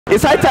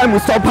It's high time we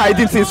stop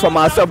hiding things from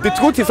ourselves. The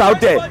truth is out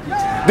there.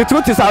 The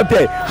truth is out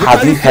there.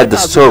 Have you heard the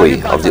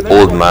story of the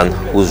old man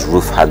whose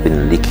roof had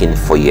been leaking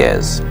for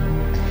years?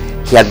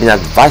 He had been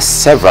advised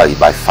severally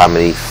by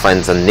family,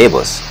 friends and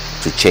neighbors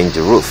to change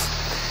the roof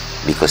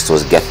because it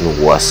was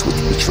getting worse with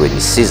each rainy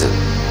season.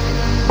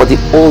 But the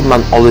old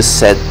man always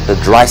said the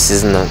dry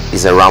season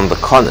is around the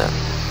corner,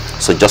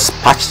 so just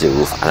patch the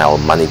roof and I will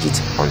manage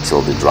it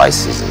until the dry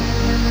season.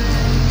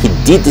 He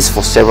did this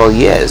for several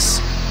years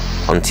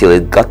until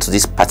it got to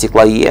this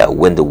particular year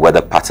when the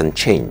weather pattern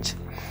changed.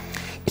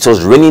 It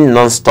was raining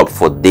non-stop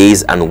for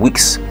days and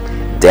weeks,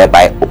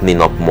 thereby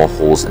opening up more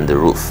holes in the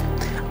roof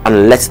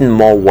and letting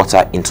more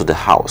water into the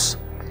house.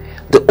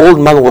 The old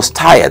man was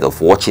tired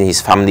of watching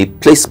his family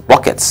place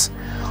buckets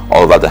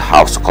all over the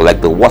house to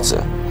collect the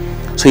water,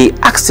 so he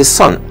asked his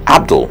son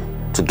Abdul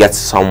to get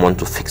someone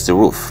to fix the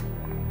roof.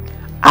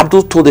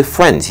 Abdul told a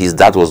friend his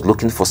dad was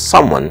looking for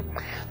someone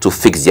to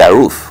fix their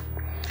roof,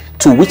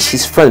 to which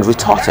his friend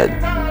retorted,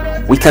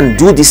 "We can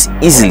do this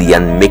easily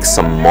and make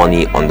some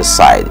money on the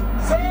side.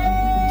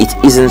 It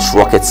isn't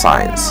rocket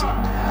science.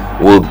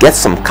 We'll get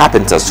some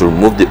carpenters to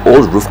remove the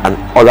old roof and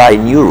order a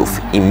new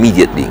roof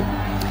immediately,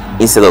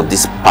 instead of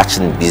this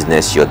patching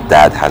business your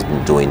dad has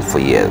been doing for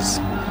years.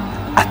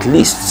 At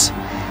least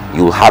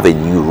you'll have a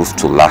new roof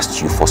to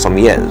last you for some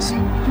years."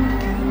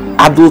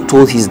 Abdul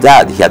told his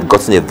dad he had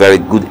gotten a very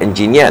good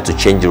engineer to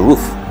change the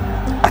roof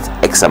at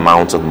X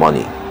amount of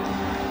money.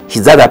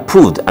 His dad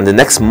approved, and the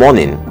next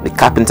morning the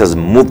carpenters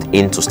moved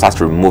in to start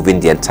removing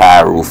the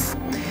entire roof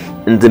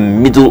in the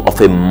middle of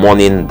a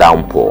morning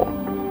downpour.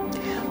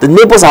 The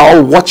neighbors are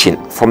all watching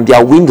from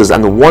their windows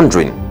and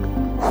wondering,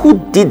 who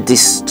did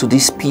this to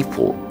these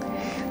people?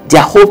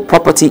 Their whole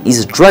property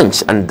is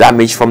drenched and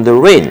damaged from the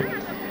rain.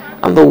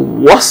 And the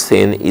worst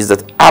thing is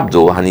that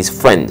Abdul and his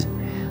friend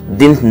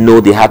didn't know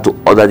they had to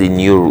order the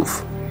new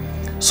roof.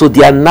 So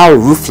they are now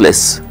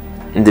roofless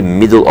in the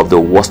middle of the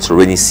worst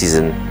rainy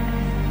season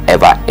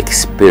ever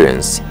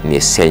experienced in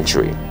a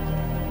century.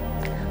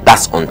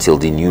 That's until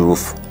the new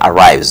roof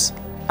arrives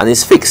and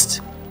is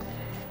fixed.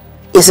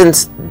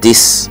 Isn't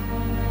this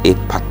a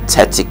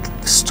pathetic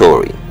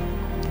story?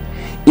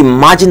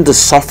 Imagine the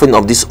suffering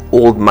of this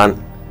old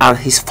man and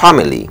his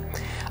family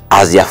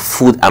as their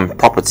food and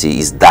property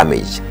is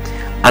damaged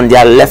and they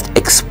are left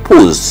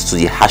exposed to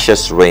the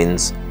harshest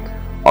rains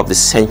of the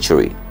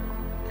century.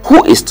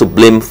 Who is to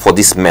blame for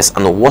this mess,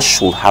 and what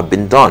should have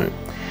been done?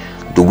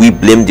 Do we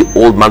blame the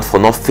old man for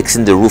not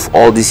fixing the roof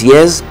all these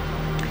years?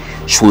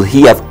 Should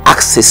he have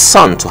asked his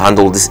son to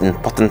handle this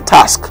important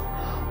task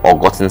or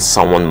gotten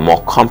someone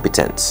more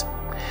competent?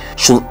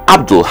 Should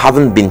Abdul,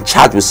 having been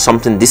charged with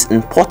something this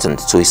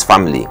important to his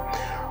family,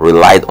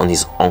 relied on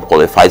his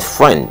unqualified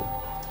friend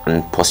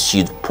and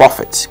pursued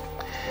profit?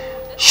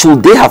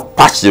 Should they have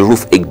patched the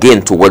roof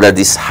again to weather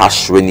this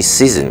harsh rainy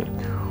season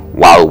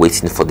while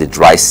waiting for the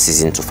dry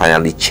season to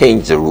finally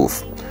change the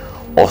roof?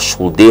 Or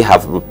should they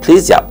have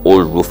replaced their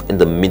old roof in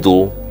the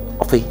middle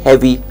of a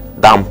heavy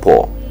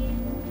downpour?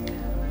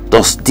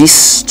 Does this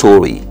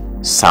story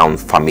sound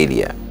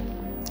familiar?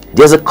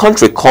 There's a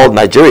country called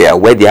Nigeria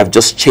where they have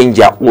just changed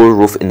their old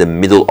roof in the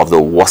middle of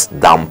the worst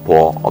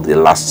downpour of the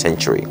last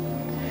century.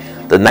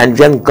 The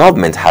Nigerian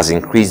government has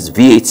increased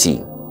VAT,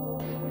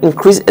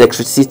 increased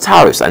electricity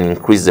tariffs, and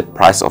increased the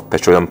price of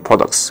petroleum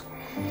products.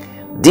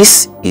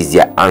 This is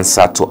their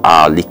answer to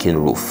our leaking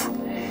roof.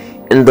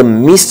 In the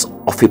midst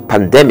of a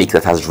pandemic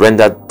that has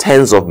rendered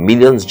tens of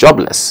millions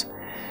jobless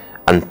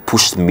and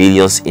pushed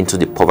millions into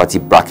the poverty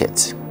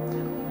bracket,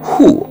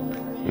 who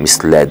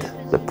misled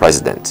the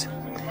president?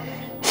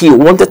 He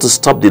wanted to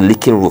stop the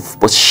leaking roof,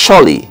 but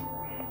surely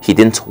he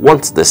didn't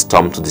want the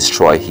storm to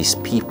destroy his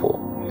people.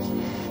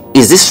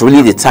 Is this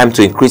really the time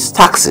to increase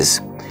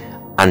taxes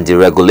and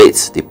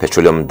deregulate the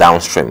petroleum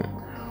downstream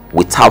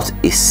without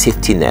a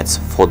safety net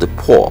for the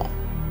poor?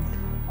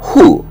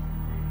 Who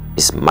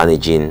is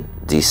managing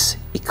this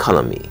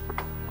economy?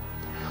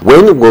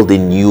 When will the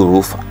new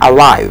roof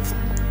arrive?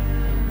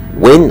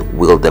 When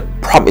will the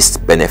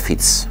promised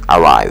benefits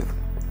arrive?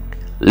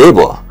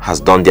 Labour has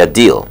done their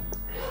deal.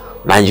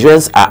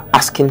 Nigerians are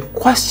asking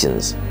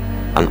questions,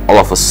 and all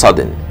of a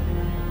sudden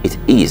it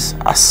is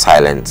as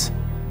silent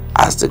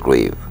as the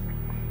grave.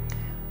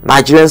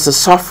 Nigerians are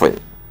suffering.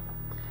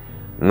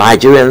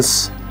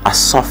 Nigerians are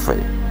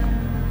suffering.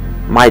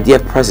 My dear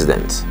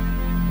President,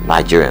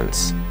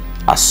 Nigerians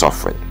are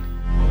suffering.